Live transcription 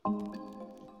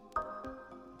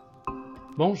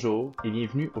Bonjour et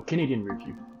bienvenue au Canadian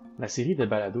Review, la série de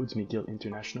balados du McGill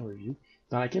International Review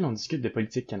dans laquelle on discute de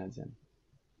politique canadienne.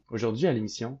 Aujourd'hui à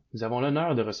l'émission, nous avons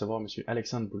l'honneur de recevoir M.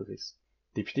 Alexandre Boulerice,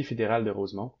 député fédéral de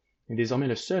Rosemont et désormais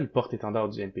le seul porte-étendard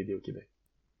du NPD au Québec.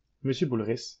 M.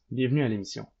 Boulerice, bienvenue à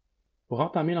l'émission. Pour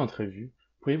entamer l'entrevue,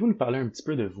 pourriez-vous nous parler un petit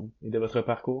peu de vous et de votre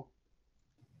parcours?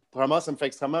 Vraiment, ça me fait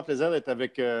extrêmement plaisir d'être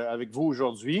avec vous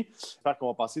aujourd'hui. J'espère qu'on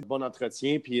va passer de bons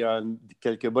entretiens puis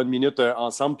quelques bonnes minutes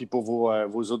ensemble, puis pour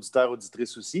vos auditeurs,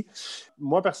 auditrices aussi.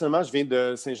 Moi, personnellement, je viens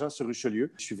de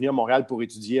Saint-Jean-sur-Richelieu. Je suis venu à Montréal pour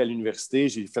étudier à l'université.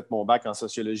 J'ai fait mon bac en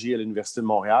sociologie à l'Université de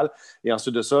Montréal. Et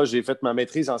ensuite de ça, j'ai fait ma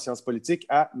maîtrise en sciences politiques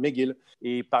à McGill.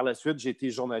 Et par la suite, j'ai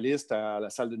été journaliste à la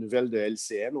salle de nouvelles de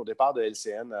LCN, au départ de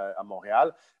LCN à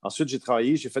Montréal. Ensuite,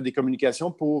 j'ai fait des communications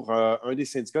pour un des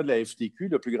syndicats de la FTQ,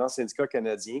 le plus grand syndicat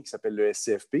canadien qui s'appelle le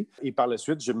SCFP. Et par la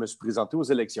suite, je me suis présenté aux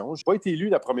élections. Je n'ai pas été élu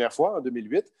la première fois en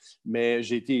 2008, mais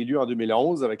j'ai été élu en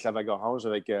 2011 avec la vague orange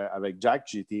avec Jack.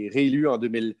 J'ai été réélu en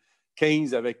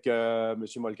 2015 avec M.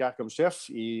 Molker comme chef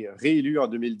et réélu en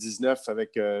 2019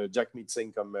 avec Jack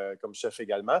Meeting comme chef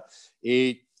également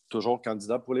et toujours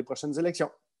candidat pour les prochaines élections.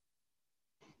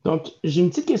 Donc, j'ai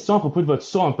une petite question à propos de votre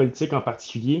saut en politique en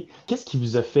particulier. Qu'est-ce qui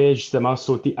vous a fait justement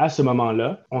sauter à ce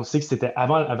moment-là? On sait que c'était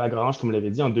avant la vague orange, comme vous l'avez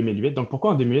dit, en 2008. Donc,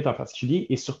 pourquoi en 2008 en particulier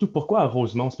et surtout pourquoi à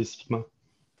Rosemont spécifiquement?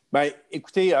 Bien,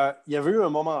 écoutez, il y avait eu un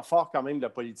moment fort quand même de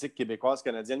la politique québécoise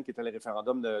canadienne qui était le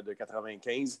référendum de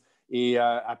 95. Et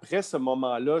après ce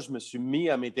moment-là, je me suis mis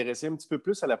à m'intéresser un petit peu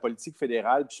plus à la politique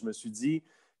fédérale. Puis je me suis dit,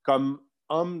 comme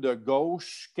homme de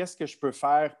gauche, qu'est-ce que je peux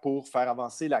faire pour faire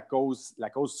avancer la cause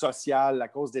sociale, la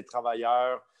cause des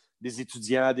travailleurs, des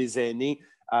étudiants, des aînés,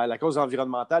 la cause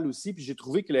environnementale aussi. Puis j'ai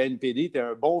trouvé que le NPD était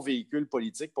un bon véhicule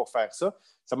politique pour faire ça.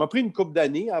 Ça m'a pris une couple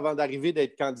d'années avant d'arriver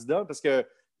d'être candidat parce que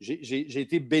j'ai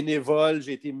été bénévole,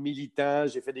 j'ai été militant,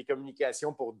 j'ai fait des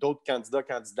communications pour d'autres candidats,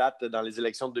 candidates dans les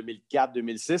élections de 2004,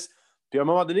 2006. Puis à un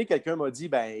moment donné, quelqu'un m'a dit,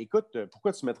 ben écoute,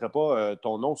 pourquoi tu ne mettrais pas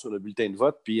ton nom sur le bulletin de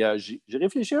vote? Puis j'ai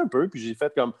réfléchi un peu, puis j'ai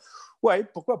fait comme, ouais,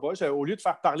 pourquoi pas? Au lieu de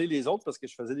faire parler les autres, parce que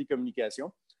je faisais des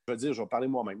communications, je vais dire, je vais parler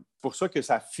moi-même. C'est pour ça que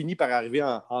ça a fini par arriver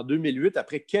en 2008,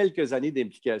 après quelques années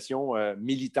d'implication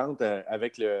militante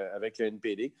avec le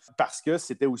NPD, parce que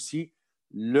c'était aussi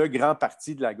le grand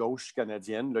parti de la gauche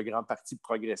canadienne, le grand parti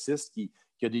progressiste qui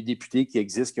a des députés qui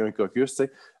existent, qui a un caucus.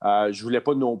 Je ne voulais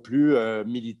pas non plus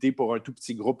militer pour un tout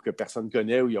petit groupe que personne ne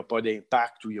connaît, où il n'y a pas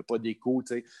d'impact, où il n'y a pas d'écho.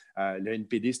 Le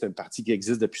NPD, c'est un parti qui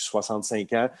existe depuis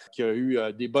 65 ans, qui a eu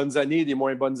des bonnes années, des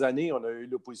moins bonnes années. On a eu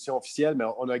l'opposition officielle, mais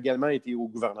on a également été au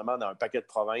gouvernement dans un paquet de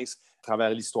provinces à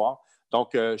travers l'histoire.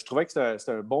 Donc, je trouvais que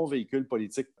c'était un bon véhicule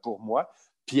politique pour moi.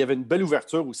 Puis il y avait une belle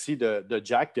ouverture aussi de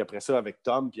Jack, puis après ça avec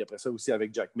Tom, puis après ça aussi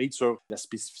avec Jack Mead sur la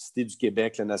spécificité du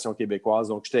Québec, la nation québécoise.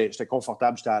 Donc j'étais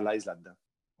confortable, j'étais à l'aise là-dedans.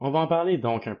 On va en parler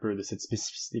donc un peu de cette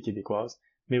spécificité québécoise,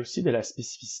 mais aussi de la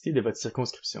spécificité de votre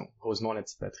circonscription, Rosemont, la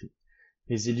petite patrie.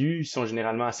 Les élus sont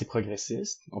généralement assez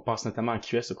progressistes, on pense notamment à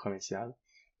QS au provincial,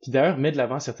 qui d'ailleurs met de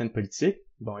l'avant certaines politiques,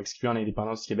 bon, excluant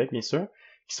l'indépendance du Québec bien sûr,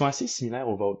 qui sont assez similaires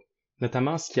aux vôtres,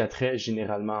 notamment ce qui a trait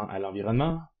généralement à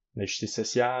l'environnement, la justice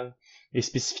sociale, et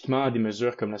spécifiquement à des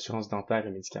mesures comme l'assurance dentaire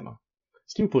et médicaments.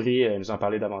 Est-ce que vous pourriez nous en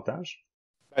parler davantage?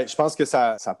 Bien, je pense que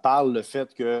ça parle le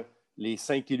fait que les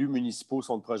 5 élus municipaux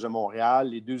sont de Projet Montréal,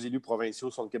 les 2 élus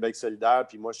provinciaux sont de Québec solidaire,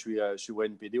 puis moi, je suis au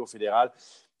NPD, au fédéral.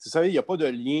 Vous savez, il n'y a pas de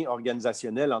lien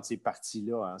organisationnel entre ces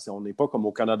partis-là. Hein. On n'est pas comme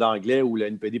au Canada anglais où le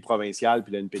NPD provincial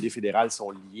puis le NPD fédéral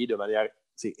sont liés de manière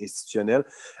institutionnelle.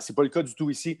 Ce n'est pas le cas du tout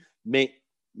ici. Mais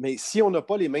si on n'a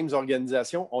pas les mêmes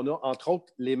organisations, on a entre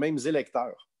autres les mêmes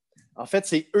électeurs. En fait,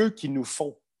 c'est eux qui nous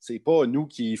font. Ce n'est pas nous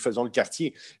qui faisons le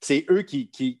quartier. C'est eux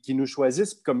qui nous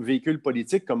choisissent comme véhicule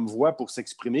politique, comme voix pour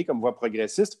s'exprimer, comme voix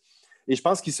progressiste. Et je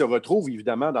pense qu'ils se retrouvent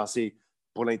évidemment en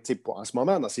ce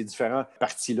moment, dans ces différents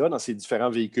partis-là, dans ces différents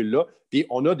véhicules-là. Puis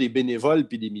on a des bénévoles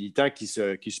puis des militants qui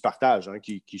se partagent, hein,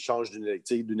 qui changent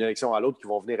d'une élection à l'autre, qui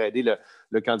vont venir aider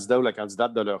le candidat ou la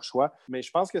candidate de leur choix. Mais je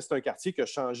pense que c'est un quartier qui a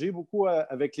changé beaucoup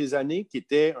avec les années, qui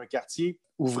était un quartier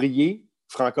ouvrier,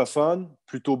 francophone,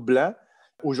 plutôt blanc.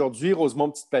 Aujourd'hui,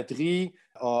 Rosemont-Petite-Patrie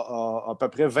a à peu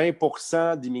près 20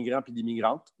 % d'immigrants et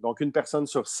d'immigrantes, donc une personne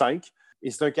sur 5. Et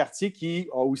c'est un quartier qui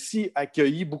a aussi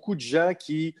accueilli beaucoup de gens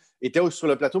qui étaient sur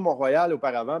le plateau Mont-Royal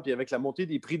auparavant, puis avec la montée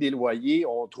des prix des loyers,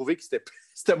 on trouvait que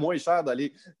c'était moins cher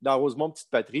d'aller dans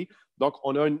Rosemont-Petite-Patrie. Donc,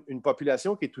 on a une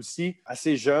population qui est aussi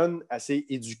assez jeune, assez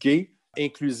éduquée,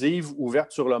 inclusive,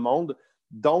 ouverte sur le monde.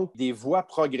 Donc, des voix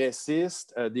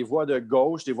progressistes, des voix de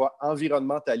gauche, des voix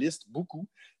environnementalistes, beaucoup,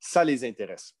 ça les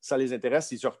intéresse. Ça les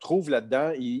intéresse, ils se retrouvent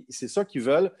là-dedans, c'est ça qu'ils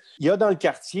veulent. Il y a dans le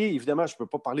quartier, évidemment, je ne peux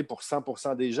pas parler pour 100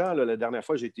 % des gens. Là, la dernière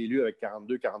fois, j'ai été élu avec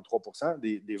 42-43 %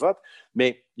 des votes,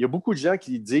 mais il y a beaucoup de gens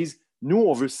qui disent Nous,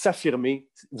 on veut s'affirmer.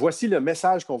 Voici le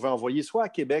message qu'on veut envoyer, soit à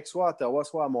Québec, soit à Ottawa,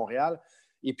 soit à Montréal.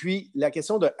 Et puis, la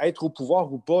question d'être au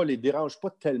pouvoir ou pas ne les dérange pas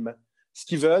tellement. Ce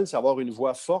qu'ils veulent, c'est avoir une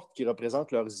voix forte qui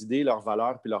représente leurs idées, leurs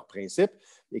valeurs puis leurs principes.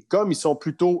 Et comme ils sont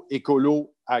plutôt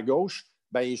écolos à gauche,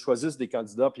 ben, ils choisissent des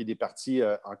candidats puis des partis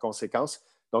en conséquence.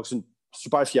 Donc, c'est une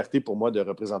super fierté pour moi de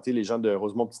représenter les gens de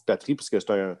Rosemont-Petite-Patrie parce que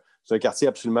c'est un quartier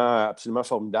absolument, absolument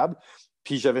formidable.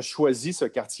 Puis j'avais choisi ce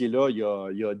quartier-là il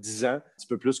y a 10 ans, un petit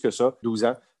peu plus que ça, 12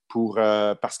 ans,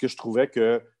 parce que je trouvais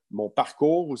que mon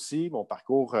parcours aussi, mon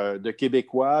parcours de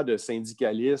Québécois, de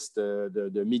syndicaliste,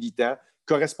 de militant,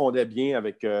 correspondait bien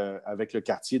avec le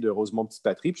quartier de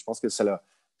Rosemont-Petite-Patrie. Puis je pense que ça a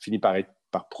fini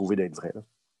par prouver d'être vrai, là.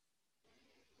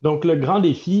 Donc, le grand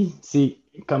défi, c'est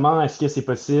comment est-ce que c'est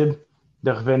possible de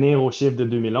revenir au chiffre de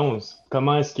 2011?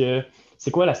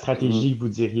 C'est quoi la stratégie que vous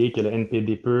diriez que le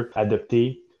NPD peut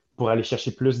adopter pour aller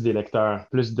chercher plus d'électeurs,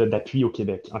 d'appui au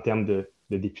Québec en termes de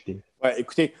députés? Ouais,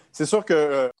 écoutez, c'est sûr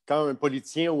que quand un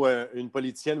politicien ou une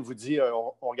politicienne vous dit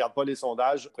on ne regarde pas les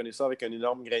sondages, prenez ça avec un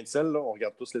énorme grain de sel, là, on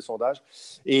regarde tous les sondages.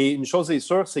 Et une chose est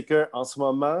sûre, c'est qu'en ce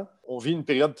moment, on vit une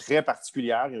période très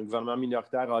particulière. Il y a un gouvernement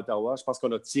minoritaire à Ottawa. Je pense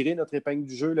qu'on a tiré notre épingle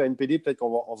du jeu, le NPD. Peut-être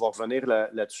qu'on va revenir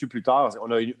là-dessus plus tard.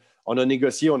 On a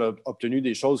négocié, on a obtenu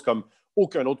des choses comme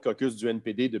aucun autre caucus du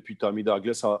NPD depuis Tommy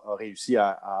Douglas a réussi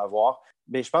à avoir.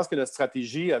 Mais je pense que notre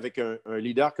stratégie avec un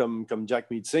leader comme Jack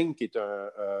Meeting, qui est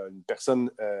une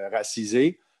personne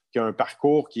racisée, qui a un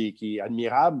parcours qui est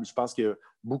admirable, je pense que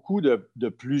beaucoup de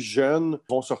plus jeunes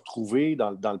vont se retrouver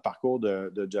dans le parcours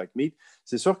de Jack Mead.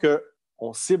 C'est sûr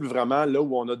qu'on cible vraiment là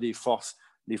où on a des forces.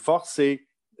 Les forces, c'est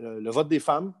le vote des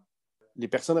femmes, les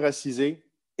personnes racisées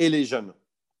et les jeunes.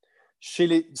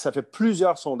 Ça fait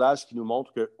plusieurs sondages qui nous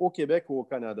montrent qu'au Québec ou au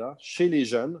Canada, chez les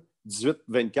jeunes,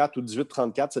 18-24 ou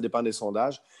 18-34, ça dépend des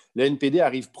sondages, le NPD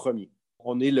arrive premier.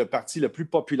 On est le parti le plus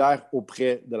populaire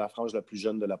auprès de la frange la plus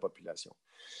jeune de la population.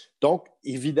 Donc,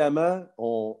 évidemment,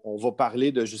 on va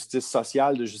parler de justice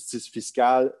sociale, de justice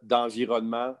fiscale,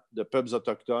 d'environnement, de peuples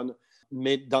autochtones,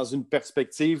 mais dans une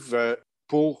perspective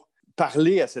pour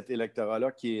parler à cet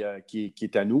électorat-là qui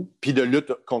est à nous, puis de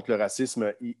lutte contre le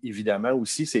racisme, évidemment,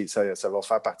 aussi, ça va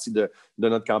faire partie de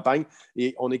notre campagne.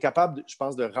 Et on est capable, je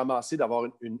pense, de ramasser, d'avoir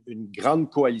une grande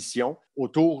coalition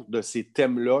autour de ces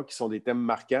thèmes-là, qui sont des thèmes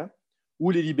marquants, où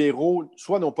les libéraux,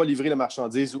 soit n'ont pas livré la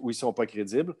marchandise ou ils ne sont pas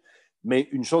crédibles, mais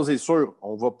une chose est sûre,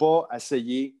 on ne va pas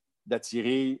essayer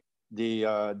d'attirer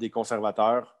des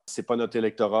conservateurs. Ce n'est pas notre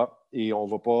électorat et on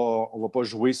va pas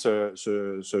jouer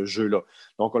ce jeu-là.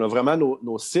 Donc, on a vraiment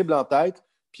nos cibles en tête.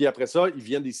 Puis après ça, il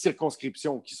vient des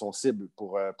circonscriptions qui sont cibles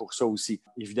pour ça aussi.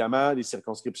 Évidemment, les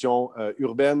circonscriptions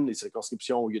urbaines, les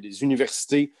circonscriptions où il y a des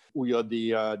universités, où il y a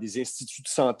des instituts de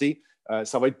santé.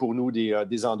 Ça va être pour nous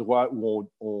des endroits où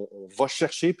on va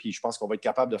chercher, puis je pense qu'on va être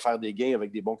capable de faire des gains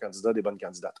avec des bons candidats, des bonnes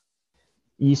candidates.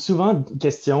 Il est souvent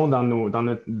question dans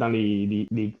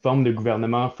les formes de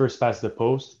gouvernement first past the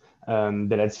post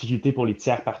de la difficulté pour les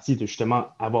tiers partis de justement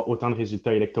avoir autant de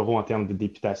résultats électoraux en termes de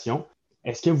députation.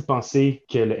 Est-ce que vous pensez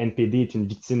que le NPD est une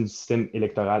victime du système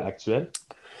électoral actuel?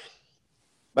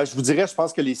 Ben, je vous dirais, je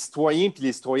pense que les citoyens et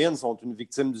les citoyennes sont une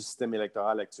victime du système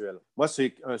électoral actuel. Moi,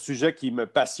 c'est un sujet qui me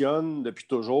passionne depuis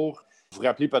toujours. Vous vous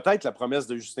rappelez peut-être la promesse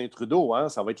de Justin Trudeau, hein?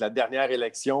 Ça va être la dernière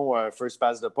élection first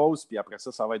past the post, puis après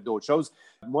ça va être d'autres choses.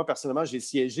 Moi, personnellement, j'ai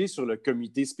siégé sur le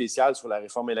comité spécial sur la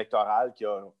réforme électorale qui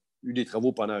a eu des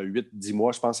travaux pendant 8-10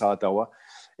 mois, je pense, à Ottawa.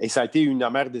 Et ça a été une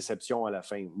amère déception à la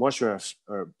fin. Moi, je suis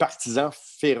un partisan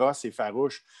féroce et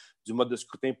farouche du mode de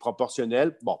scrutin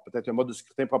proportionnel. Bon, peut-être un mode de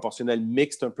scrutin proportionnel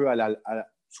mixte, un peu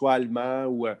soit allemand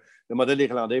ou le modèle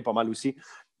irlandais est pas mal aussi.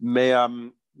 Mais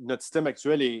notre système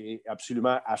actuel est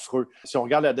absolument affreux. Si on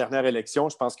regarde la dernière élection,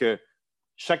 je pense que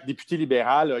chaque député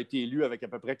libéral a été élu avec à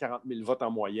peu près 40 000 votes en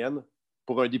moyenne.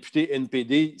 Pour un député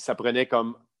NPD, ça prenait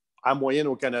comme, en moyenne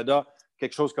au Canada,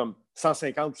 quelque chose comme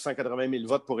 150 ou 180 000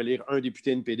 votes pour élire un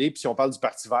député NPD. Puis si on parle du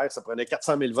Parti vert, ça prenait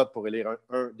 400 000 votes pour élire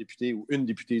un député ou une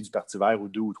députée du Parti vert, ou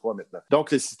 2 ou 3 maintenant.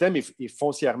 Donc, le système est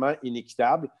foncièrement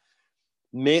inéquitable,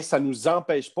 mais ça ne nous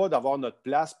empêche pas d'avoir notre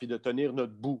place puis de tenir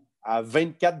notre bout. À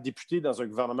 24 députés dans un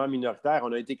gouvernement minoritaire,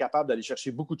 on a été capable d'aller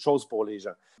chercher beaucoup de choses pour les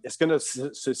gens. Est-ce que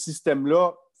ce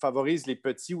système-là favorise les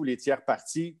petits ou les tiers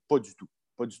partis? Pas du tout.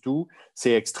 Pas du tout.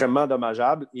 C'est extrêmement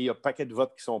dommageable et il y a un paquet de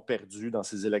votes qui sont perdus dans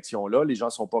ces élections-là. Les gens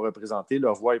ne sont pas représentés,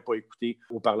 leur voix n'est pas écoutée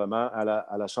au Parlement, à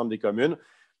la Chambre des communes.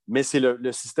 Mais c'est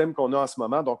le système qu'on a en ce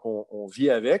moment, donc on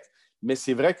vit avec. Mais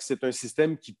c'est vrai que c'est un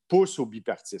système qui pousse au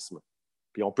bipartisme.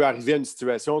 Puis on peut arriver à une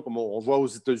situation comme on voit aux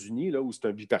États-Unis, là, où c'est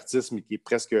un bipartisme qui est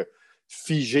presque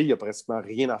figé, il n'y a pratiquement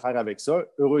rien à faire avec ça.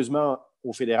 Heureusement,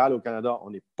 au fédéral, au Canada, on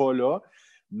n'est pas là,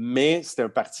 mais c'est un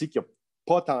parti qui n'a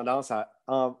pas tendance à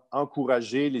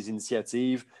encourager les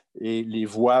initiatives et les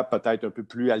voies peut-être un peu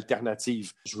plus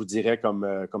alternatives, je vous dirais comme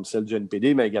celle du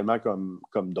NPD, mais également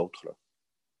comme d'autres, là.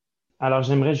 Alors,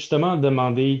 j'aimerais justement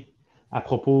demander à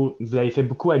propos, vous avez fait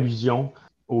beaucoup allusion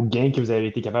aux gains que vous avez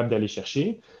été capable d'aller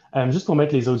chercher. Juste pour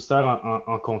mettre les auditeurs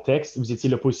en contexte, vous étiez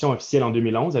l'opposition officielle en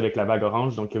 2011 avec la vague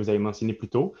orange, donc que vous avez mentionné plus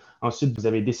tôt. Ensuite, vous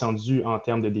avez descendu en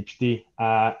termes de députés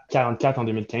à 44 en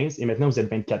 2015 et maintenant vous êtes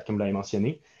 24, comme vous l'avez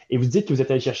mentionné. Et vous dites que vous êtes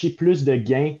allé chercher plus de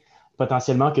gains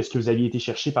potentiellement que ce que vous aviez été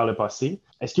chercher par le passé.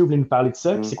 Est-ce que vous voulez nous parler de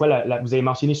ça? Puis c'est quoi vous avez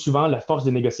mentionné souvent la force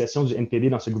de négociation du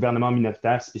NPD dans ce gouvernement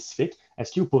minoritaire spécifique.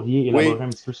 Est-ce que vous pourriez élaborer Oui. un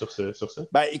petit peu sur ça?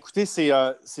 Ben, écoutez,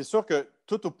 c'est sûr que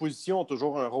toute opposition a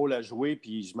toujours un rôle à jouer.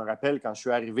 Puis je me rappelle, quand je suis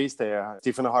arrivé,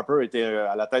 Stephen Harper était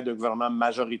à la tête d'un gouvernement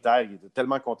majoritaire. Il était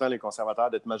tellement content, les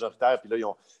conservateurs, d'être majoritaires. Puis là,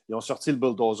 ils ont sorti le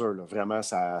bulldozer. Là. Vraiment,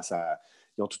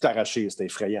 ils ont tout arraché. C'était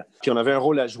effrayant. Puis on avait un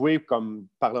rôle à jouer comme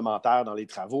parlementaire dans les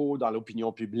travaux, dans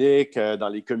l'opinion publique, dans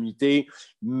les comités.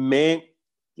 Mais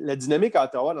la dynamique à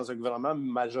Ottawa, dans un gouvernement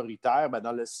majoritaire, ben,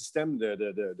 dans le système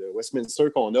de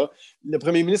Westminster qu'on a, le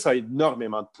premier ministre a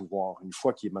énormément de pouvoir une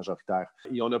fois qu'il est majoritaire.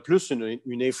 Et on a plus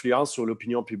une influence sur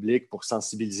l'opinion publique pour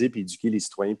sensibiliser et éduquer les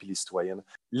citoyens et les citoyennes.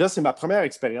 Là, c'est ma première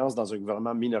expérience dans un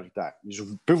gouvernement minoritaire. Je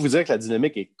peux vous dire que la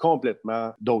dynamique est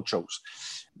complètement d'autre chose.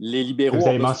 Les libéraux... Vous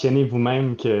avez mentionné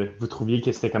vous-même que vous trouviez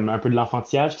que c'était comme un peu de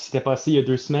l'enfantillage qui s'était passé il y a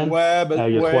 2 semaines,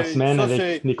 il y a 3 semaines ça,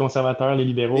 avec les conservateurs, les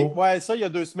libéraux. Ça, il y a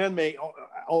 2 semaines, mais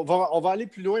on va aller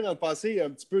plus loin dans le passé, un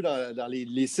petit peu dans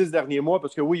les 6 derniers mois,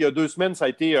 parce que oui, il y a 2 semaines, ça a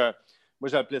été... moi,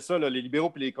 j'appelais ça, là, les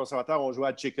libéraux et les conservateurs ont joué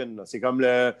à chicken. Là. C'est comme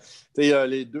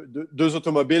les deux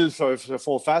automobiles se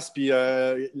font face, puis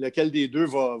lequel des deux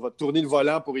va tourner le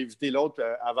volant pour éviter l'autre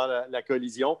avant la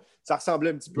collision. Ça ressemblait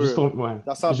un petit peu. Juste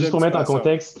pour mettre en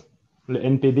contexte, le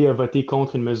NPD a voté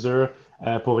contre une mesure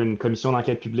pour une commission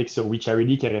d'enquête publique sur We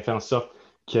Charity qui aurait fait en sorte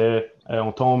que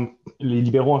les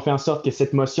libéraux ont fait en sorte que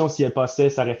cette motion, si elle passait,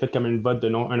 ça aurait fait comme un vote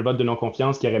de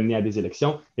non-confiance qui aurait mené à des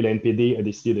élections, et le NPD a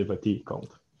décidé de voter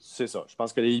contre. C'est ça. Je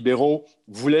pense que les libéraux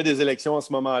voulaient des élections à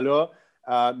ce moment-là,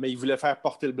 mais ils voulaient faire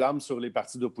porter le blâme sur les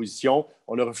partis d'opposition.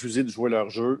 On a refusé de jouer leur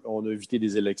jeu. On a évité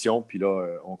des élections, puis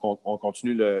là, on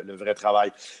continue le vrai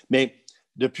travail. Mais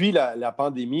depuis la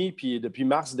pandémie, puis depuis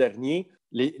mars dernier,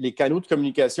 les canaux de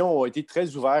communication ont été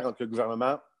très ouverts entre le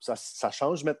gouvernement. Ça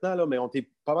change maintenant, là, mais ont été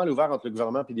pas mal ouverts entre le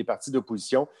gouvernement et les partis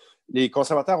d'opposition. Les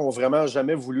conservateurs n'ont vraiment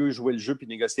jamais voulu jouer le jeu puis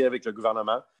négocier avec le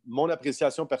gouvernement. Mon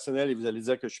appréciation personnelle, et vous allez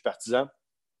dire que je suis partisan,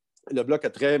 le Bloc a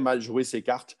très mal joué ses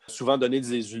cartes, souvent donné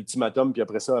des ultimatums, puis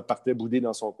après ça, partait bouder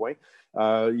dans son coin.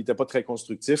 Il n'était pas très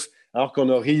constructif. Alors qu'on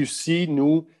a réussi,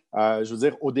 nous, je veux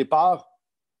dire, au départ,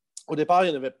 il n'y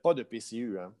en avait pas de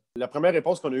PCU. Hein. La première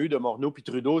réponse qu'on a eue de Morneau puis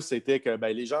Trudeau, c'était que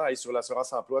les gens aillent sur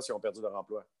l'assurance-emploi s'ils ont perdu leur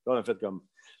emploi. Là, on a fait comme,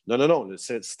 non, le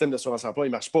système d'assurance-emploi, il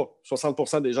ne marche pas.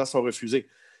 60% des gens sont refusés.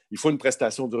 Il faut une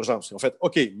prestation d'urgence. Ils ont fait,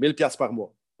 OK, 1 000 $ par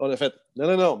mois. On a fait, non,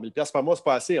 1 000 $ par mois, c'est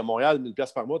pas assez. À Montréal, 1 000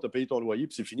 $ par mois, tu as payé ton loyer,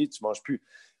 puis c'est fini, tu ne manges plus.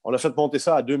 On a fait monter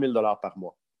ça à 2 000 $ par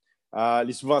mois.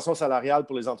 Les subventions salariales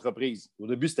pour les entreprises. Au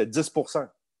début, c'était 10 %.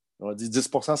 On a dit 10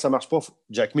 % ça ne marche pas.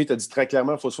 Jack Meat a dit très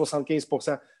clairement, il faut 75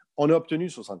 % On a obtenu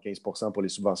 75 % pour les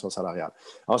subventions salariales.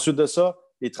 Ensuite de ça,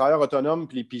 les travailleurs autonomes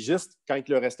et les pigistes, quand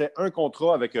il leur restait un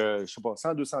contrat avec,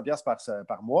 100-200 $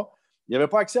 par mois, ils n'avaient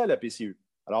pas accès à la PCU.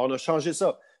 Alors, on a changé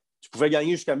ça. Tu pouvais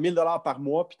gagner jusqu'à 1 000 $ par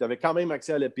mois, puis tu avais quand même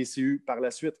accès à la PCU par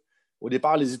la suite. Au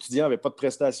départ, les étudiants n'avaient pas de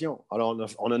prestation. Alors,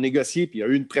 on a négocié, puis il y a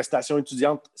eu une prestation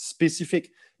étudiante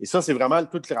spécifique. Et ça, c'est vraiment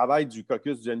tout le travail du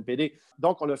caucus du NPD.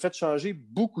 Donc, on a fait changer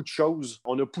beaucoup de choses.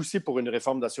 On a poussé pour une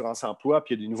réforme d'assurance-emploi,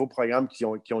 puis il y a des nouveaux programmes qui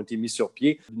ont été mis sur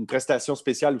pied. Une prestation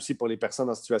spéciale aussi pour les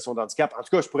personnes en situation de handicap. En tout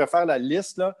cas, je pourrais faire la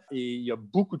liste, là, et il y a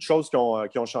beaucoup de choses qui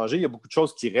ont changé. Il y a beaucoup de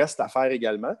choses qui restent à faire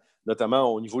également,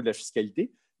 notamment au niveau de la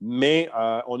fiscalité. Mais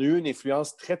on a eu une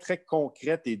influence très, très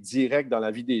concrète et directe dans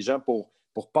la vie des gens pour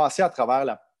passer à travers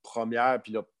la première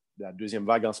puis la deuxième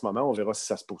vague en ce moment. On verra si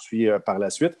ça se poursuit par la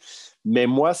suite. Mais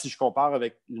moi, si je compare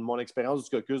avec mon expérience du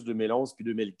caucus 2011 puis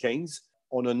 2015,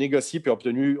 on a négocié puis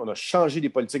obtenu, on a changé des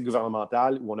politiques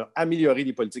gouvernementales ou on a amélioré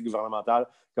des politiques gouvernementales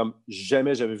comme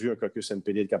jamais j'avais vu un caucus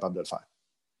NPD être capable de le faire.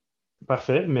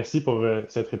 Parfait. Merci pour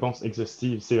cette réponse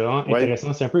exhaustive. C'est vraiment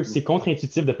intéressant. C'est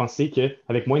contre-intuitif de penser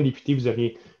qu'avec moins de députés, vous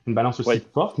auriez une balance aussi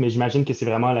forte, mais j'imagine que c'est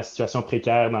vraiment la situation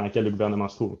précaire dans laquelle le gouvernement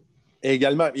se trouve. Et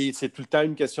également, et c'est tout le temps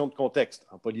une question de contexte.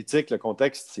 En politique, le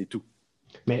contexte, c'est tout.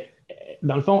 Mais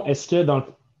dans le fond,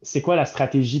 c'est quoi la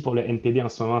stratégie pour le NPD en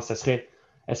ce moment?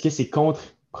 Est-ce que c'est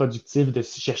contre-productif de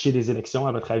chercher des élections,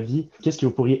 à votre avis? Qu'est-ce que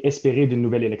vous pourriez espérer d'une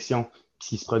nouvelle élection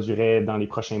qui se produirait dans les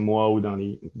prochains mois ou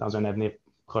dans un avenir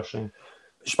prochain?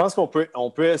 Je pense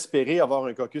on peut espérer avoir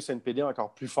un caucus NPD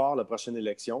encore plus fort la prochaine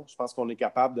élection. Je pense qu'on est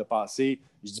capable de passer,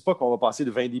 je ne dis pas qu'on va passer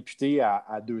de 20 députés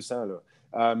à 200,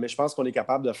 là. Mais je pense qu'on est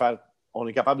capable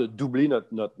de doubler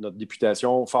notre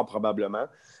députation fort probablement.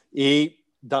 Et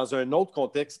dans un autre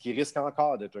contexte qui risque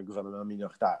encore d'être un gouvernement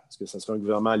minoritaire. Est-ce que ce sera un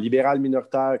gouvernement libéral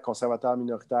minoritaire, conservateur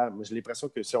minoritaire? Moi, j'ai l'impression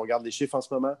que si on regarde les chiffres en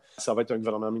ce moment, ça va être un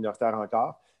gouvernement minoritaire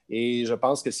encore. Et je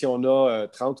pense que si on a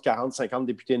 30, 40, 50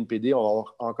 députés NPD, on va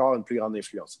avoir encore une plus grande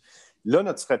influence. Là,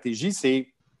 notre stratégie,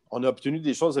 c'est on a obtenu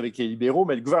des choses avec les libéraux,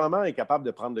 mais le gouvernement est capable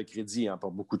de prendre le crédit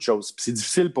pour beaucoup de choses. Puis c'est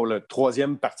difficile pour le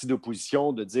troisième parti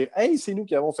d'opposition de dire « Hey, c'est nous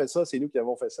qui avons fait ça, c'est nous qui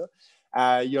avons fait ça ».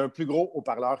 Il y a un plus gros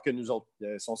haut-parleur que nous autres.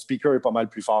 Son speaker est pas mal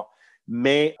plus fort.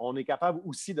 Mais on est capable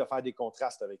aussi de faire des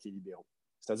contrastes avec les libéraux.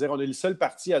 C'est-à-dire, on est le seul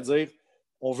parti à dire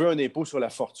 « On veut un impôt sur la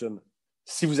fortune ».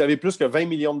 Si vous avez plus que 20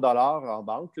 millions de dollars en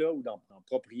banque là, ou en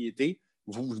propriété,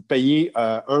 vous payez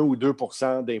 1 ou 2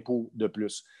 % d'impôts de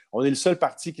plus. On est le seul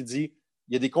parti qui dit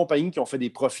il y a des compagnies qui ont fait des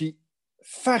profits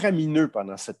faramineux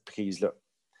pendant cette crise-là.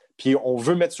 Puis on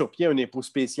veut mettre sur pied un impôt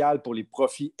spécial pour les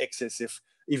profits excessifs.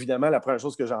 Évidemment, la première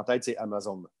chose que j'ai en tête, c'est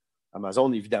Amazon.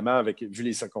 Amazon, évidemment, vu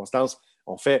les circonstances,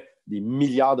 on fait des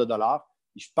milliards de dollars.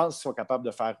 Et je pense qu'ils sont capables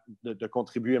de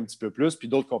contribuer un petit peu plus, puis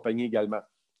d'autres compagnies également.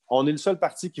 On est le seul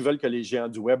parti qui veut que les géants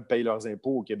du Web payent leurs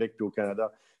impôts au Québec et au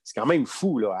Canada. C'est quand même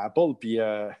fou, là. Apple, puis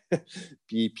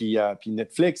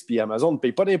Netflix, puis Amazon ne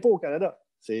payent pas d'impôts au Canada.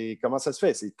 Comment ça se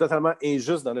fait? C'est totalement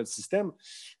injuste dans notre système.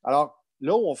 Alors,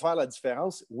 là où on fait la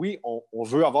différence, oui, on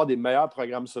veut avoir des meilleurs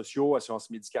programmes sociaux, assurance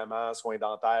médicaments, soins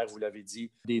dentaires, vous l'avez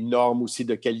dit, des normes aussi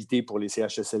de qualité pour les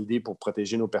CHSLD pour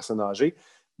protéger nos personnes âgées.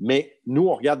 Mais nous,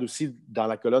 on regarde aussi dans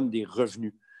la colonne des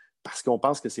revenus. Parce qu'on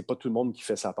pense que ce n'est pas tout le monde qui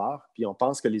fait sa part, puis on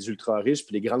pense que les ultra-riches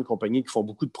puis les grandes compagnies qui font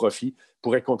beaucoup de profits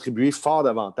pourraient contribuer fort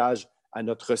davantage à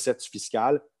notre recette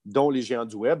fiscale, dont les géants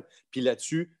du Web. Puis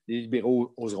là-dessus, les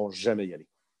libéraux n'oseront jamais y aller.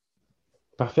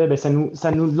 Parfait. Bien, ça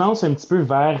nous lance un petit peu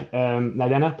vers la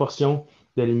dernière portion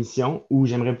de l'émission où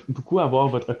j'aimerais beaucoup avoir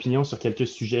votre opinion sur quelques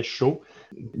sujets chauds.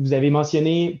 Vous avez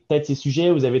mentionné peut-être ces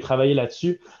sujets, vous avez travaillé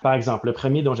là-dessus. Par exemple, le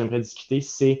premier dont j'aimerais discuter,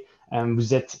 c'est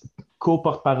vous êtes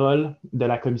co-porte-parole de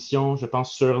la commission, je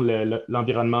pense, sur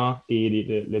l'environnement et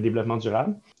le développement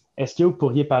durable. Est-ce que vous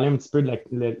pourriez parler un petit peu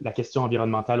de la question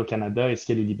environnementale au Canada? Est-ce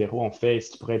que les libéraux ont fait? Est-ce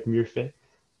qu'il pourrait être mieux fait?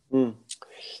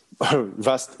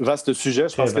 Vaste sujet.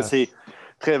 Je pense que c'est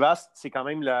très vaste. C'est quand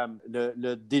même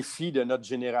le défi de notre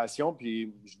génération.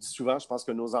 Puis je dis souvent, je pense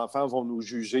que nos enfants vont nous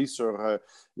juger sur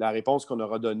la réponse qu'on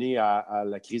aura donnée à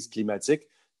la crise climatique.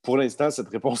 Pour l'instant, cette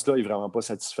réponse-là n'est vraiment pas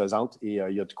satisfaisante et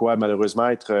il y a de quoi malheureusement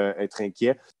être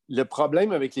inquiet. Le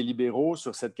problème avec les libéraux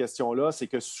sur cette question-là, c'est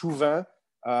que souvent,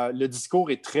 le discours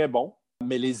est très bon,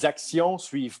 mais les actions ne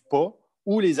suivent pas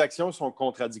ou les actions sont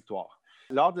contradictoires.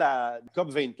 Lors de la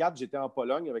COP24, j'étais en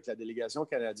Pologne avec la délégation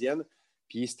canadienne,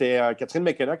 puis c'était Catherine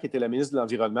McKenna qui était la ministre de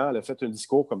l'Environnement. Elle a fait un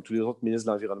discours comme tous les autres ministres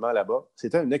de l'Environnement là-bas.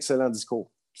 C'était un excellent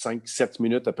discours, 5-7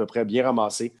 minutes à peu près, bien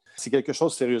ramassé. C'est quelque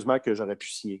chose sérieusement que j'aurais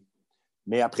pu signer.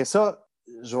 Mais après ça,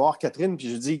 je vais voir Catherine, puis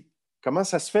je dis, comment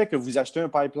ça se fait que vous achetez un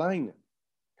pipeline?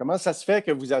 Comment ça se fait que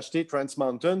vous achetez Trans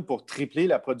Mountain pour tripler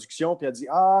la production? Puis elle dit,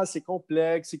 c'est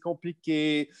complexe, c'est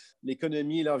compliqué,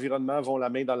 l'économie et l'environnement vont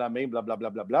la main dans la main, blablabla.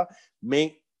 Bla, bla, bla.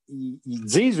 Mais ils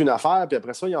disent une affaire, puis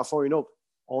après ça, ils en font une autre.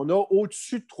 On a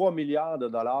au-dessus de 3 milliards de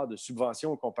dollars de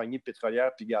subventions aux compagnies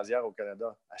pétrolières puis gazières au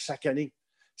Canada à chaque année,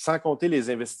 sans compter les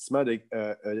investissements de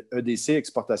EDC,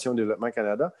 Exportation et Développement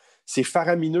Canada. C'est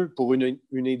faramineux pour une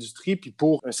industrie puis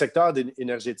pour un secteur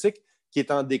énergétique qui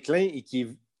est en déclin et qui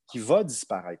va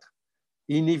disparaître.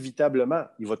 Inévitablement,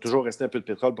 il va toujours rester un peu de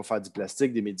pétrole pour faire du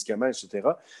plastique, des médicaments, etc.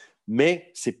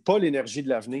 Mais ce n'est pas l'énergie de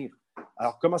l'avenir.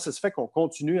 Alors, comment ça se fait qu'on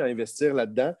continue à investir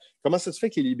là-dedans? Comment ça se fait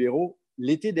que les libéraux,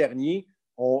 l'été dernier,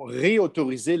 ont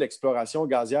réautorisé l'exploration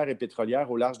gazière et pétrolière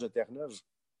au large de Terre-Neuve?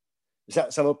 Ça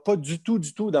ne va pas du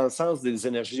tout dans le sens des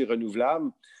énergies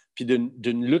renouvelables puis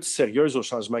d'une lutte sérieuse au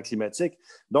changement climatique.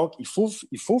 Donc, il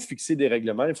faut fixer des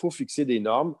règlements, il faut fixer des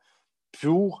normes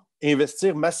pour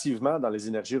investir massivement dans les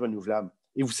énergies renouvelables.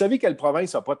 Et vous savez quelle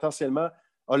province a potentiellement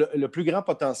le plus grand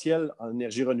potentiel en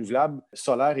énergie renouvelable,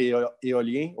 solaire et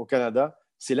éolien au Canada?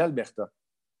 C'est l'Alberta.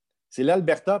 C'est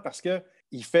l'Alberta parce qu'il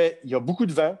y a beaucoup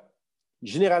de vent,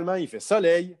 généralement il fait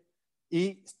soleil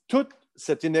et toute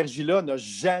cette énergie-là n'a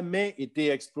jamais été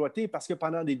exploitée parce que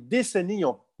pendant des décennies, ils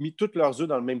ont mis tous leurs œufs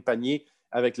dans le même panier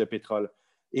avec le pétrole.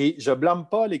 Et je ne blâme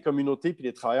pas les communautés puis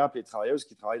les travailleurs et les travailleuses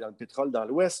qui travaillent dans le pétrole dans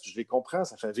l'Ouest. Je les comprends,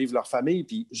 ça fait vivre leur famille.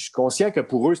 Puis je suis conscient que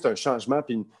pour eux, c'est un changement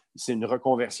puis c'est une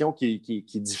reconversion qui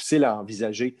est difficile à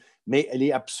envisager. Mais elle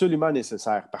est absolument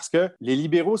nécessaire parce que les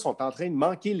libéraux sont en train de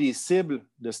manquer les cibles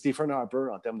de Stephen Harper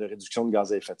en termes de réduction de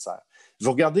gaz à effet de serre.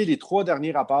 Vous regardez les 3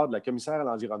 derniers rapports de la commissaire à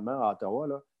l'environnement à Ottawa,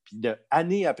 là, puis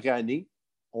année après année,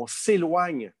 on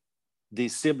s'éloigne des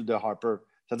cibles de Harper.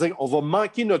 C'est-à-dire qu'on va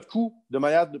manquer notre coup de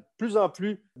manière de plus en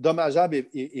plus dommageable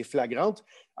et flagrante.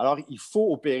 Alors, il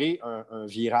faut opérer un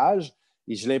virage.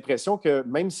 Et j'ai l'impression que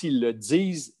même s'ils le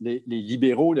disent, les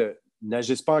libéraux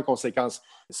n'agissent pas en conséquence.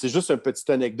 C'est juste une petite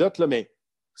anecdote, là, mais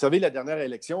vous savez, la dernière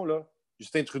élection, là,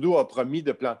 Justin Trudeau a promis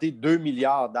de planter 2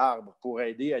 milliards d'arbres pour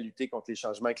aider à lutter contre les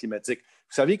changements climatiques.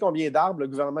 Vous savez combien d'arbres le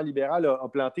gouvernement libéral a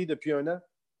planté depuis 1 an?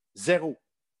 0.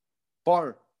 Pas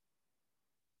un.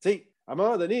 Tu sais, à un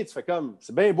moment donné, tu fais comme,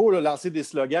 c'est bien beau là, lancer des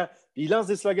slogans. Puis ils lancent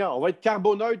des slogans. On va être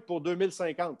carboneutre pour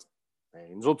 2050. Bien,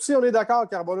 nous autres aussi, on est d'accord,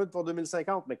 carboneutre pour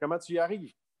 2050, mais comment tu y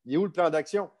arrives? Il est où le plan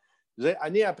d'action?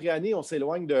 Année après année, on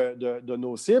s'éloigne de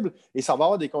nos cibles et ça va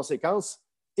avoir des conséquences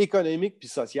économiques puis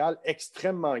sociales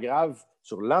extrêmement graves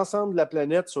sur l'ensemble de la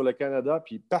planète, sur le Canada,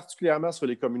 puis particulièrement sur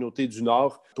les communautés du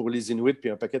Nord, pour les Inuits puis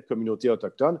un paquet de communautés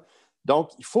autochtones.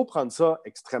 Donc, il faut prendre ça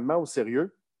extrêmement au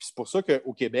sérieux. Puis c'est pour ça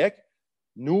qu'au Québec,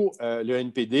 nous, le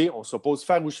NPD, on s'oppose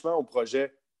farouchement au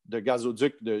projet de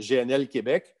gazoduc de GNL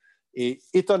Québec. Et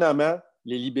étonnamment,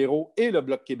 les libéraux et le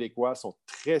Bloc québécois sont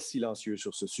très silencieux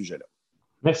sur ce sujet-là.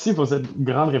 Merci pour cette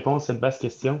grande réponse, cette vaste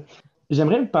question.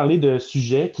 J'aimerais vous parler de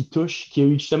sujets qui ont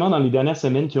eu justement dans les dernières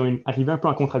semaines, qui ont arrivé un peu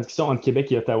en contradiction entre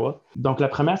Québec et Ottawa. Donc, la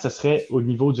première, ce serait au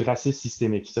niveau du racisme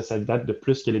systémique. Ça date de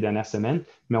plus que les dernières semaines,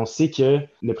 mais on sait que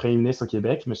le premier ministre au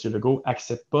Québec, M. Legault,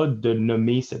 n'accepte pas de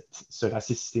nommer ce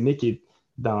racisme systémique et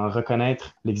d'en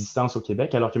reconnaître l'existence au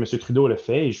Québec, alors que M. Trudeau le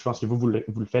fait, et je pense que vous le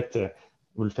faites.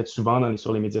 Vous le faites souvent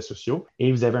sur les médias sociaux.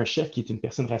 Et vous avez un chef qui est une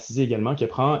personne racisée également, qui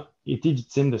a été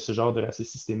victime de ce genre de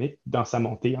racisme systémique dans sa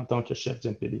montée en tant que chef du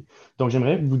NPD. Donc,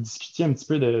 j'aimerais que vous discutiez un petit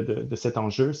peu de cet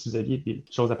enjeu, si vous aviez des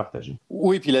choses à partager.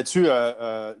 Oui, puis là-dessus,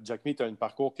 Jack Mead a un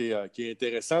parcours qui est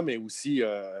intéressant, mais aussi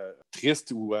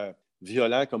triste ou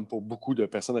violent, comme pour beaucoup de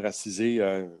personnes racisées,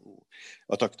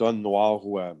 autochtones, noires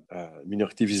ou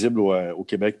minorités visibles au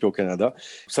Québec et au Canada.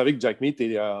 Vous savez que Jack Mead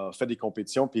a fait des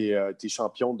compétitions puis est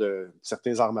champion de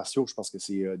certains arts martiaux. Je pense que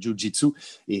c'est Jiu-Jitsu.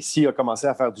 Et s'il a commencé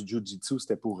à faire du Jiu-Jitsu,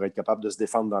 c'était pour être capable de se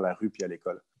défendre dans la rue puis à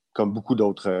l'école, comme beaucoup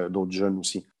d'autres jeunes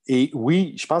aussi. Et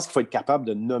oui, je pense qu'il faut être capable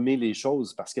de nommer les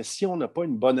choses parce que si on n'a pas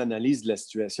une bonne analyse de la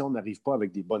situation, on n'arrive pas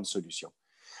avec des bonnes solutions.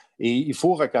 Et il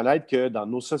faut reconnaître que dans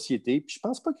nos sociétés, puis je ne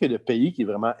pense pas qu'il y ait de pays qui est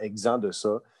vraiment exempt de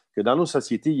ça, que dans nos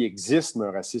sociétés, il existe un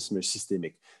racisme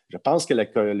systémique. Je pense que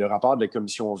le rapport de la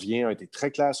commission Vien a été très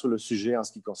clair sur le sujet en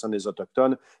ce qui concerne les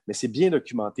Autochtones, mais c'est bien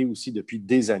documenté aussi depuis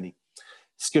des années.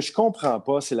 Ce que je ne comprends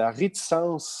pas, c'est la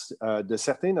réticence de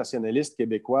certains nationalistes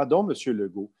québécois, dont M.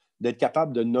 Legault, d'être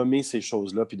capable de nommer ces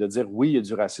choses-là puis de dire oui, il y a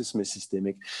du racisme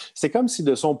systémique. C'est comme si,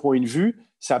 de son point de vue,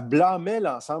 ça blâmait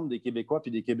l'ensemble des Québécois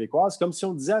puis des Québécoises, comme si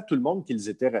on disait à tout le monde qu'ils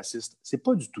étaient racistes. C'est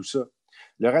pas du tout ça.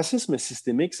 Le racisme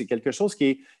systémique, c'est quelque chose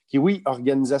qui est, oui,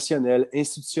 organisationnel,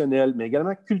 institutionnel, mais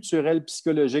également culturel,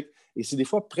 psychologique. Et c'est des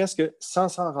fois presque sans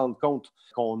s'en rendre compte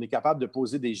qu'on est capable de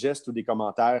poser des gestes ou des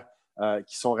commentaires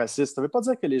qui sont racistes. Ça ne veut pas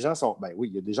dire que les gens sont... Ben oui,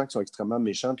 il y a des gens qui sont extrêmement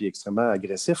méchants puis extrêmement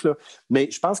agressifs, là, mais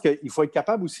je pense qu'il faut être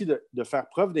capable aussi de faire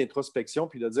preuve d'introspection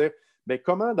puis de dire ben,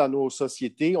 comment dans nos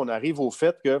sociétés on arrive au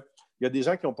fait qu'il y a des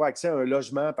gens qui n'ont pas accès à un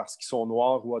logement parce qu'ils sont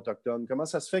noirs ou autochtones. Comment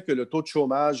ça se fait que le taux de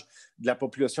chômage de la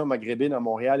population maghrébine à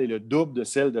Montréal est le double de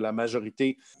celle de la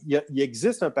majorité? Il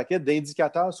existe un paquet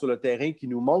d'indicateurs sur le terrain qui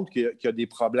nous montrent qu'il y a des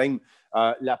problèmes.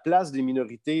 La place des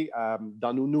minorités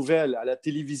dans nos nouvelles, à la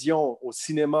télévision, au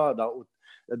cinéma,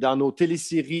 dans nos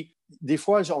téléséries. Des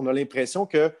fois, on a l'impression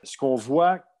que ce qu'on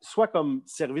voit, soit comme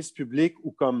service public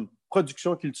ou comme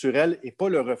production culturelle, n'est pas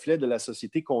le reflet de la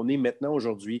société qu'on est maintenant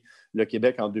aujourd'hui, le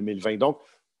Québec en 2020. Donc,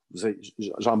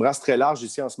 j'embrasse très large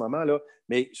ici en ce moment, là,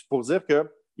 mais pour dire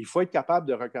qu'il faut être capable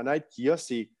de reconnaître qu'il y a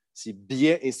ces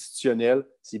biais institutionnels,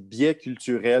 ces biais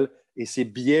culturels et ces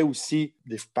biais aussi,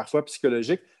 parfois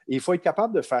psychologiques. Et il faut être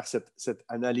capable de faire cette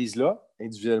analyse-là,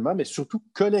 individuellement, mais surtout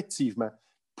collectivement,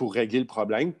 pour régler le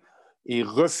problème. Et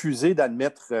refuser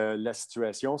d'admettre la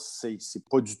situation, c'est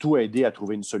pas du tout aider à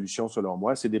trouver une solution, selon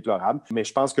moi. C'est déplorable. Mais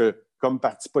je pense que, comme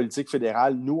parti politique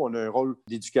fédéral, nous, on a un rôle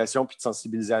d'éducation puis de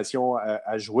sensibilisation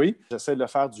à jouer. J'essaie de le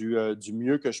faire du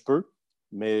mieux que je peux,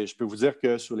 mais je peux vous dire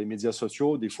que sur les médias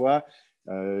sociaux, des fois,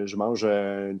 je mange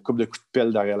une couple de coups de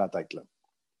pelle derrière la tête, là.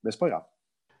 Mais c'est pas grave.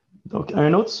 Donc,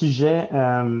 un autre sujet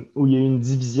où il y a eu une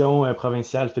division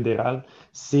provinciale fédérale,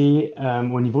 c'est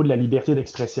au niveau de la liberté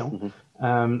d'expression.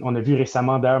 On a vu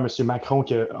récemment d'ailleurs M. Macron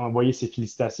qui a envoyé ses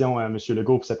félicitations à M.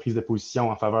 Legault pour sa prise de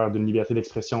position en faveur d'une liberté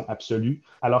d'expression absolue,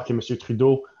 alors que M.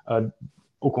 Trudeau a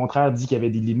au contraire dit qu'il y avait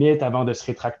des limites avant de se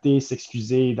rétracter,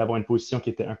 s'excuser, d'avoir une position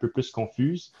qui était un peu plus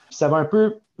confuse. Puis ça va un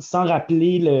peu sans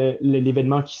rappeler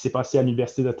l'événement qui s'est passé à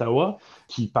l'Université d'Ottawa,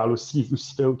 qui parle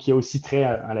qui a aussi trait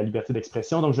à la liberté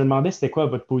d'expression. Donc je me demandais c'était quoi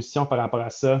votre position par rapport à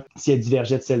ça, si elle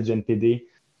divergeait de celle du NPD.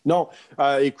 Non,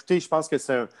 écoutez, je pense que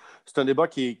c'est un débat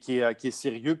qui est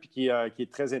sérieux et qui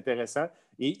est très intéressant.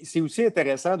 Et c'est aussi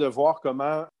intéressant de voir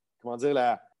comment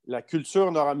dire, la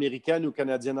culture nord-américaine ou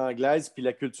canadienne-anglaise puis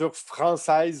la culture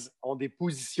française ont des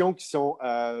positions qui sont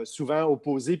souvent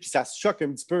opposées, puis ça se choque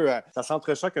un petit peu, ça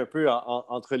s'entrechoque un peu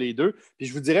entre les deux. Puis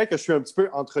je vous dirais que je suis un petit peu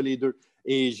entre les deux.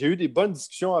 Et j'ai eu des bonnes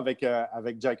discussions avec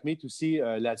Jack Meat aussi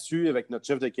là-dessus, avec notre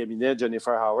chef de cabinet,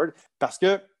 Jennifer Howard, parce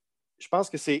que je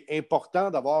pense que c'est important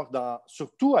d'avoir,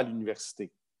 surtout à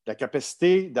l'université, la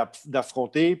capacité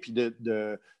d'affronter puis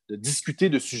de discuter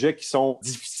de sujets qui sont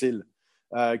difficiles,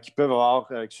 qui peuvent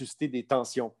susciter des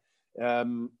tensions.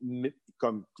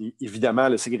 Comme évidemment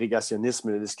le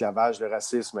ségrégationnisme, l'esclavage, le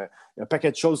racisme, un paquet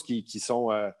de choses qui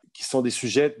sont des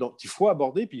sujets dont il faut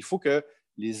aborder, puis il faut que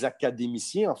les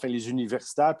académiciens, enfin les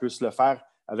universitaires, puissent le faire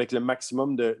avec le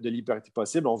maximum de liberté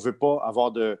possible. On ne veut pas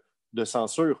avoir de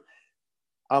censure.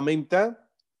 En même temps,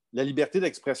 la liberté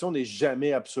d'expression n'est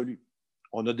jamais absolue.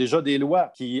 On a déjà des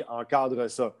lois qui encadrent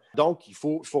ça. Donc, il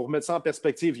faut remettre ça en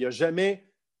perspective. Il n'y a jamais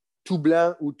tout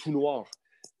blanc ou tout noir.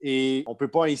 Et on ne peut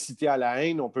pas inciter à la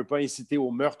haine, on ne peut pas inciter au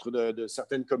meurtre de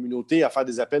certaines communautés, à faire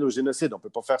des appels au génocide. On ne peut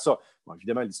pas faire ça. Bon,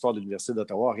 évidemment, l'histoire de l'Université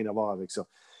d'Ottawa n'a rien à voir avec ça.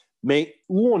 Mais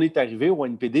où on est arrivé au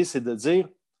NPD, c'est de dire,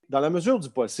 dans la mesure du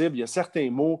possible, il y a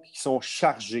certains mots qui sont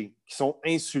chargés, qui sont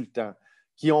insultants,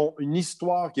 qui ont une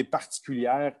histoire qui est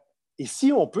particulière. Et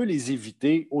si on peut les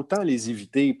éviter, autant les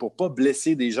éviter pour ne pas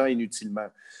blesser des gens inutilement.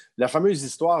 La fameuse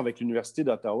histoire avec l'Université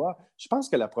d'Ottawa, je pense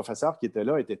que la professeure qui était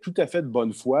là était tout à fait de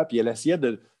bonne foi, puis elle essayait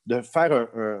de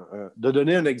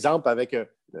donner un exemple avec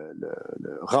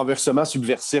le renversement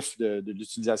subversif de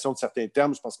l'utilisation de certains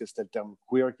termes. Je pense que c'était le terme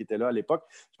queer qui était là à l'époque.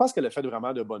 Je pense qu'elle a fait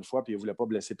vraiment de bonne foi, puis elle ne voulait pas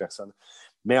blesser personne.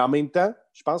 Mais en même temps,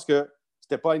 je pense que ce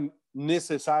n'était pas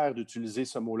nécessaire d'utiliser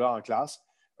ce mot-là en classe.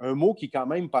 Un mot qui, quand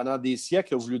même, pendant des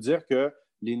siècles, a voulu dire que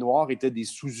les Noirs étaient des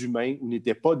sous-humains ou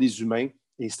n'étaient pas des humains,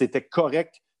 et c'était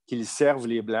correct qu'ils servent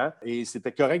les Blancs, et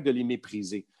c'était correct de les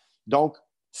mépriser. Donc,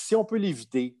 si on peut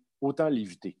l'éviter, autant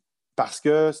l'éviter. Parce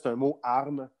que c'est un mot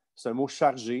arme, c'est un mot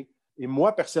chargé. Et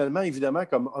moi, personnellement, évidemment,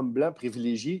 comme homme blanc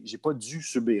privilégié, je n'ai pas dû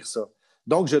subir ça.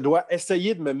 Donc, je dois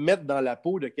essayer de me mettre dans la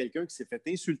peau de quelqu'un qui s'est fait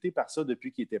insulter par ça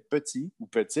depuis qu'il était petit ou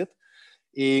petite.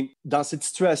 Et dans cette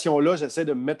situation-là, j'essaie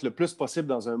de me mettre le plus possible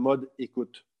dans un mode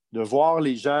écoute, de voir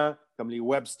les gens comme les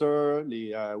Webster,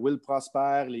 les Will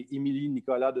Prosper, les Émilie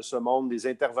Nicolas de ce monde, des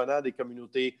intervenants des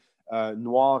communautés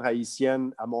noires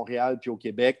haïtiennes à Montréal puis au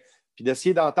Québec, puis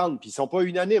d'essayer d'entendre. Puis ils ne sont pas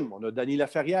unanimes. On a Denis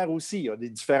Laferrière aussi, il y a des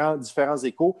différents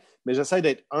échos, mais j'essaie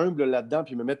d'être humble là-dedans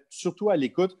puis me mettre surtout à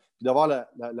l'écoute puis d'avoir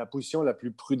la position la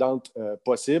plus prudente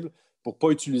possible pour ne pas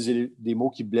utiliser des mots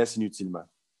qui blessent inutilement.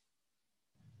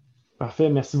 Parfait,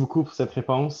 merci beaucoup pour cette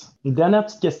réponse. Une dernière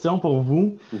petite question pour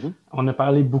vous. Mm-hmm. On a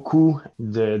parlé beaucoup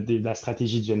de la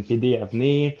stratégie du NPD à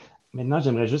venir. Maintenant,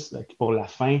 j'aimerais juste, pour la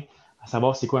fin,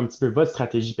 savoir c'est quoi un petit peu votre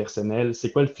stratégie personnelle.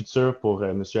 C'est quoi le futur pour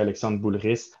M. Alexandre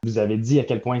Boulerice? Vous avez dit à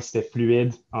quel point c'était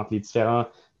fluide entre les différents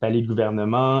paliers de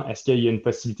gouvernement. Est-ce qu'il y a une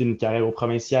possibilité d'une carrière au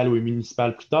provincial ou au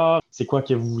municipal plus tard? C'est quoi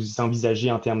que vous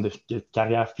envisagez en termes de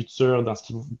carrière future dans ce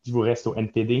qui vous reste au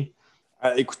NPD?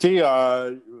 Écoutez,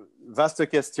 vaste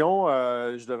question.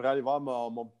 Je devrais aller voir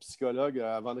mon psychologue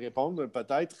avant de répondre,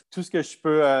 peut-être. Tout ce que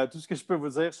je peux vous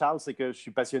dire, Charles, c'est que je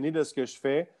suis passionné de ce que je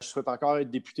fais. Je souhaite encore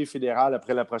être député fédéral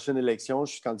après la prochaine élection.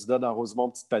 Je suis candidat dans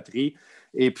Rosemont-Petite-Patrie.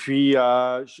 Et puis,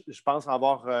 je pense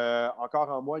avoir encore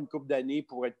en moi une couple d'années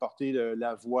pour être porté de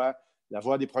la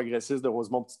voix des progressistes de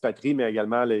Rosemont-Petite-Patrie, mais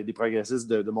également des progressistes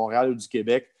de Montréal ou du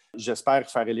Québec. J'espère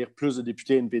faire élire plus de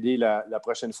députés NPD la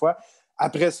prochaine fois.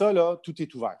 Après ça, là, tout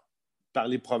est ouvert.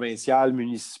 Parler provincial,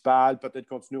 municipal, peut-être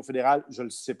continuer au fédéral, je ne le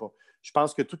sais pas. Je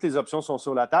pense que toutes les options sont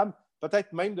sur la table.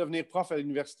 Peut-être même devenir prof à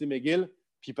l'Université McGill,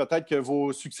 puis peut-être que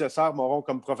vos successeurs m'auront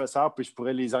comme professeur, puis je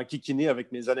pourrais les enquiquiner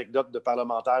avec mes anecdotes de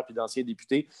parlementaires puis d'anciens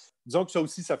députés. Disons que ça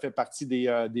aussi, ça fait partie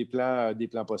des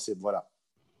plans possibles. Voilà.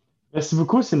 Merci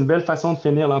beaucoup. C'est une belle façon de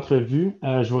finir l'entrevue.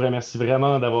 Je vous remercie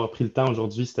vraiment d'avoir pris le temps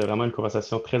aujourd'hui. C'était vraiment une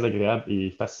conversation très agréable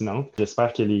et fascinante.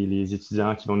 J'espère que les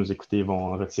étudiants qui vont nous écouter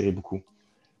vont en retirer beaucoup.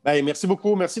 Bien, merci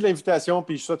beaucoup. Merci de l'invitation.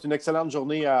 Puis je souhaite une excellente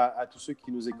journée à tous ceux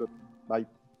qui nous écoutent. Bye.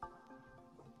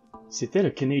 C'était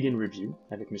le Canadian Review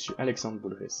avec M. Alexandre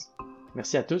Boulerice.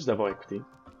 Merci à tous d'avoir écouté.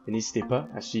 Et n'hésitez pas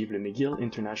à suivre le McGill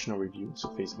International Review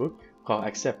sur Facebook pour avoir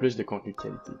accès à plus de contenu de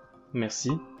qualité.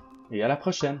 Merci et à la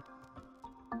prochaine!